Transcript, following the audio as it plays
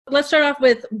let's start off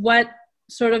with what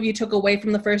sort of you took away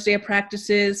from the first day of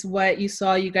practices, what you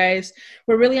saw you guys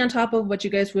were really on top of, what you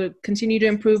guys would continue to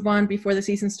improve on before the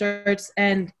season starts,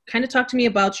 and kind of talk to me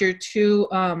about your two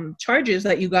charges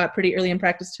that you got pretty early in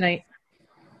practice tonight.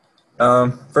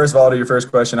 First of all, to your first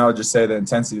question, I would just say the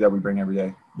intensity that we bring every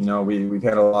day. You know, we've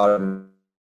had a lot of it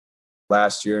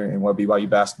last year and what BYU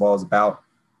basketball is about.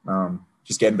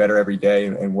 Just getting better every day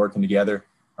and working together,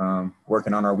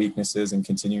 working on our weaknesses and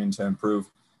continuing to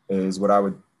improve is what I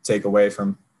would take away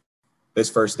from this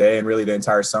first day and really the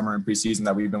entire summer and preseason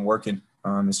that we've been working.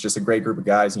 It's just a great group of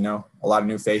guys, you know, a lot of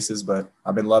new faces, but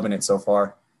I've been loving it so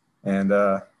far. And,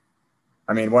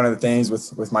 I mean, one of the things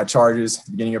with my charges at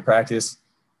the beginning of practice,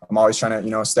 I'm always trying to,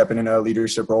 you know, step into a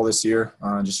leadership role this year,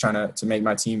 just trying to make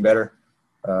my team better,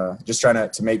 just trying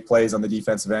to make plays on the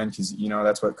defensive end because, you know,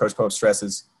 that's what Coach Pope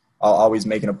stresses, always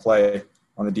making a play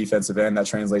on the defensive end that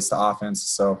translates to offense.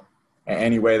 So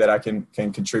any way that I can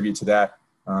contribute to that,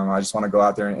 I just want to go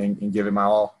out there and give it my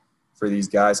all for these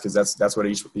guys because that's what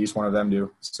each one of them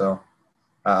do. So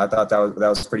I thought that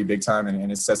was pretty big time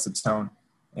and it sets the tone.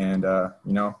 And,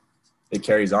 you know, it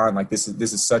carries on. Like this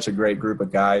is such a great group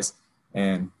of guys.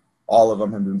 And all of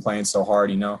them have been playing so hard,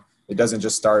 you know. It doesn't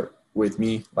just start with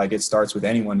me. Like, it starts with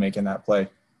anyone making that play.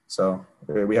 So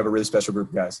we have a really special group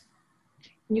of guys.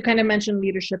 You kind of mentioned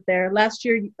leadership there. Last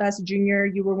year, as a junior,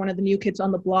 you were one of the new kids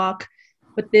on the block.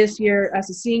 But this year, as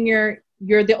a senior,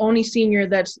 you're the only senior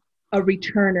that's a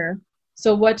returner.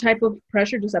 So what type of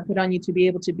pressure does that put on you to be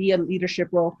able to be a leadership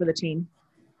role for the team?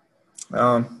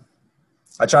 I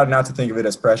try not to think of it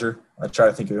as pressure. I try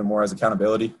to think of it more as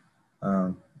accountability.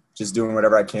 Just doing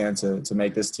whatever I can to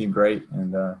make this team great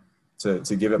and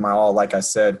to give it my all. Like I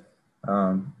said,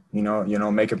 you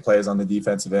know, making plays on the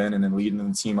defensive end and then leading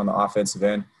the team on the offensive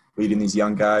end, leading these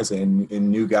young guys and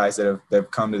new guys that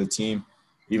have come to the team.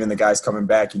 Even the guys coming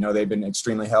back, you know, they've been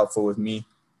extremely helpful with me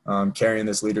carrying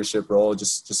this leadership role,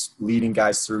 just leading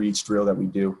guys through each drill that we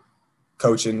do,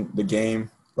 coaching the game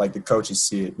like the coaches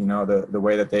see it. You know, the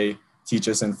way that they teach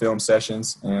us in film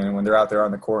sessions and when they're out there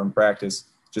on the court in practice.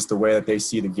 Just the way that they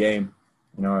see the game,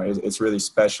 you know, it's really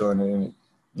special. And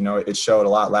you know, it showed a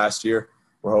lot last year.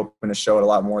 We're hoping to show it a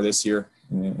lot more this year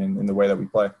in the way that we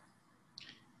play.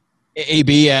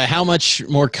 AB, how much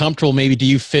more comfortable maybe do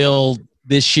you feel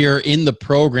this year in the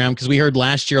program? Because we heard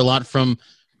last year a lot from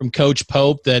Coach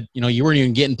Pope that, you know, you weren't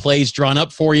even getting plays drawn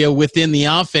up for you within the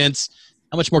offense.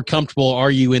 How much more comfortable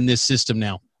are you in this system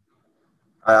now?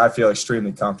 I feel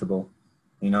extremely comfortable.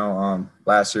 You know,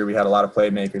 last year we had a lot of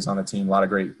playmakers on the team, a lot of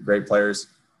great players.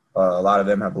 A lot of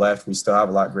them have left. We still have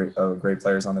a lot of great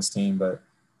players on this team, but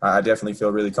I definitely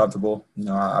feel really comfortable. You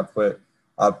know, I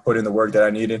put in the work that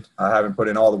I needed. I haven't put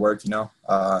in all the work, you know.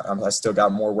 I still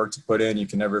got more work to put in. You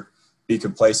can never be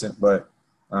complacent, but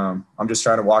I'm just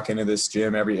trying to walk into this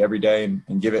gym every day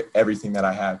and give it everything that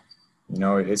I have. You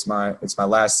know, it's my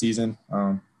last season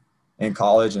in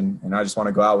college, and I just want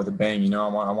to go out with a bang. You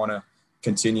know, I want to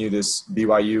continue this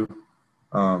BYU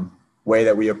way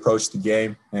that we approach the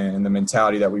game and the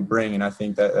mentality that we bring. And I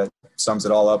think that sums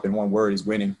it all up in one word is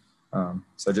winning.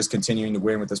 So just continuing to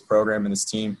win with this program and this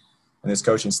team and this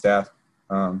coaching staff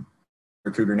for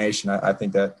Cougar Nation. I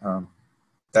think that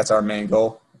that's our main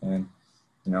goal. And,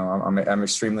 you know, I'm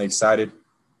extremely excited.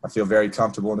 I feel very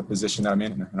comfortable in the position that I'm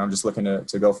in. And I'm just looking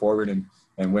to go forward and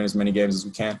win as many games as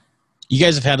we can. You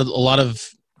guys have had a lot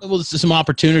of some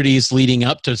opportunities leading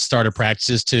up to starter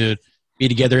practices to be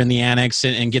together in the annex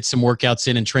and get some workouts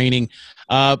in and training.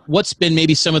 What's been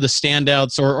maybe some of the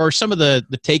standouts or some of the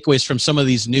takeaways from some of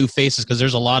these new faces? Because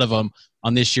there's a lot of them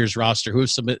on this year's roster. Who've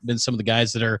been some of the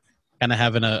guys that are kind of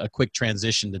having a quick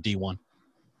transition to D1?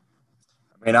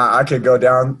 I mean, I could go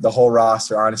down the whole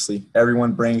roster, honestly.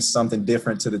 Everyone brings something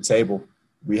different to the table.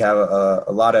 We have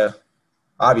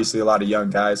obviously a lot of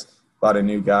young guys, a lot of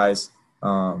new guys.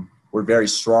 We're very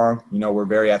strong. You know, we're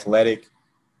very athletic.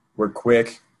 We're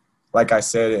quick. Like I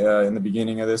said in the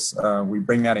beginning of this, we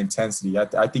bring that intensity.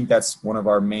 I think that's one of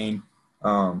our main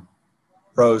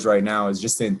pros right now is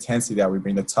just the intensity that we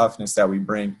bring, the toughness that we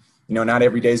bring. You know, not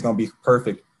every day is going to be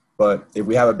perfect, but if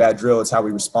we have a bad drill, it's how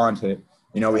we respond to it.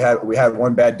 You know, we had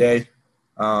one bad day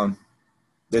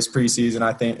this preseason,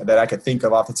 I think, that I could think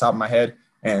of off the top of my head.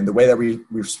 And the way that we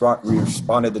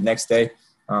responded the next day,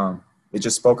 it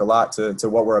just spoke a lot to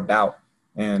what we're about.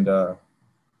 And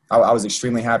I was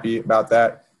extremely happy about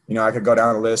that. You know, I could go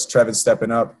down the list. Trevin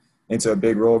stepping up into a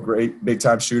big role, great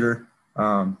big-time shooter.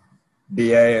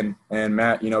 BA and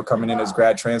Matt, you know, coming in as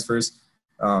grad transfers.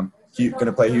 Going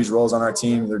to play huge roles on our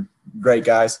team. They're great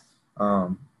guys.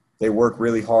 They work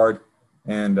really hard.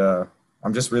 And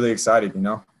I'm just really excited, you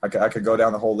know. I could go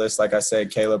down the whole list. Like I said,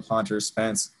 Caleb, Hunter,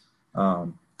 Spence,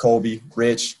 Colby,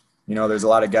 Rich. You know, there's a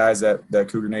lot of guys that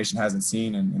Cougar Nation hasn't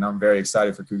seen, and I'm very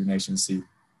excited for Cougar Nation to see.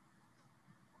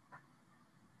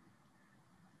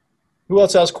 Who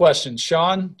else has questions?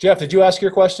 Sean? Jeff, did you ask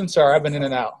your question? Sorry, I've been in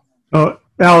and out. Oh,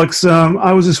 Alex,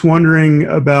 I was just wondering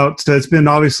about, it's been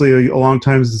obviously a long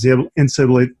time since the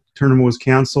NCAA tournament was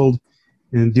canceled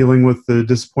and dealing with the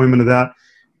disappointment of that.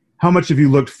 How much have you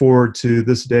looked forward to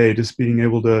this day, just being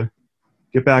able to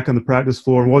get back on the practice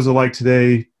floor? What was it like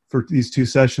today for these 2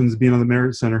 sessions being on the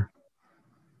Merit Center?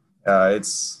 I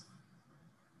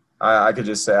could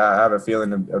just say I have a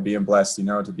feeling of being blessed, you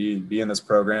know, to be in this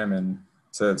program and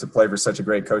to play for such a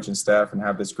great coaching staff and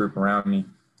have this group around me.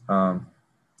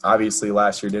 Obviously,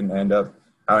 last year didn't end up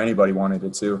how anybody wanted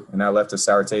it to, and that left a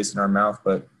sour taste in our mouth.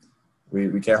 But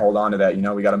we can't hold on to that. You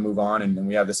know, we got to move on, and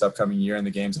we have this upcoming year and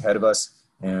the games ahead of us,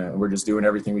 and we're just doing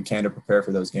everything we can to prepare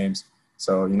for those games.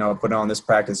 So, you know, putting on this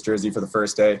practice jersey for the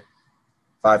first day,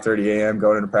 5:30 a.m.,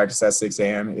 going into practice at 6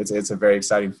 a.m., it's a very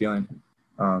exciting feeling.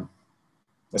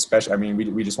 Especially, I mean,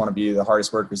 we just want to be the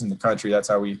hardest workers in the country. That's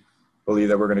how we believe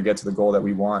that we're going to get to the goal that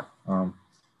we want.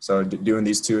 So doing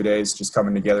these 2 days, just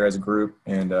coming together as a group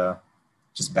and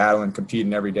just battling,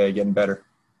 competing every day, getting better.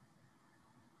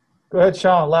 Go ahead,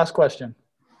 Sean. Last question.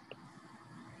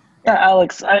 Yeah,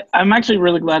 Alex, I'm actually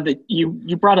really glad that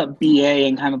you brought up BA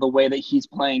and kind of the way that he's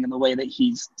playing and the way that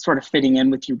he's sort of fitting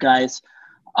in with you guys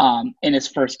in his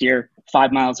first year,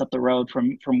 5 miles up the road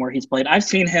from where he's played. I've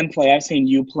seen him play. I've seen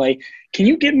you play. Can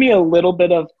you give me a little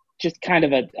bit of just kind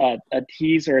of a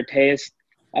tease or a taste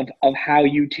of how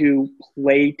you two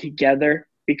play together?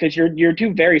 Because you're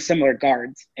two very similar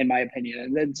guards, in my opinion.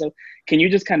 And then, so can you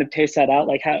just kind of taste that out?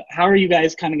 Like, how are you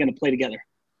guys kind of going to play together?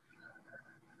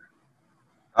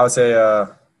 I would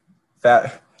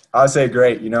say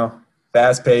great, you know,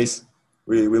 fast pace.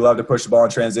 We love to push the ball in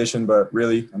transition, but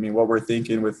really, I mean, what we're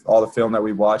thinking with all the film that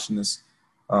we watched in this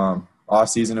off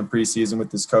season and preseason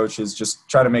with this coach is just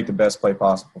try to make the best play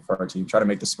possible for our team. Try to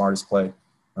make the smartest play,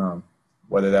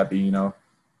 whether that be, you know,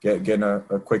 getting a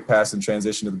quick pass in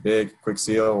transition to the big, quick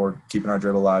seal, or keeping our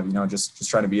dribble alive. You know, just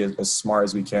trying to be as smart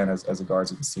as we can as the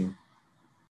guards of this team.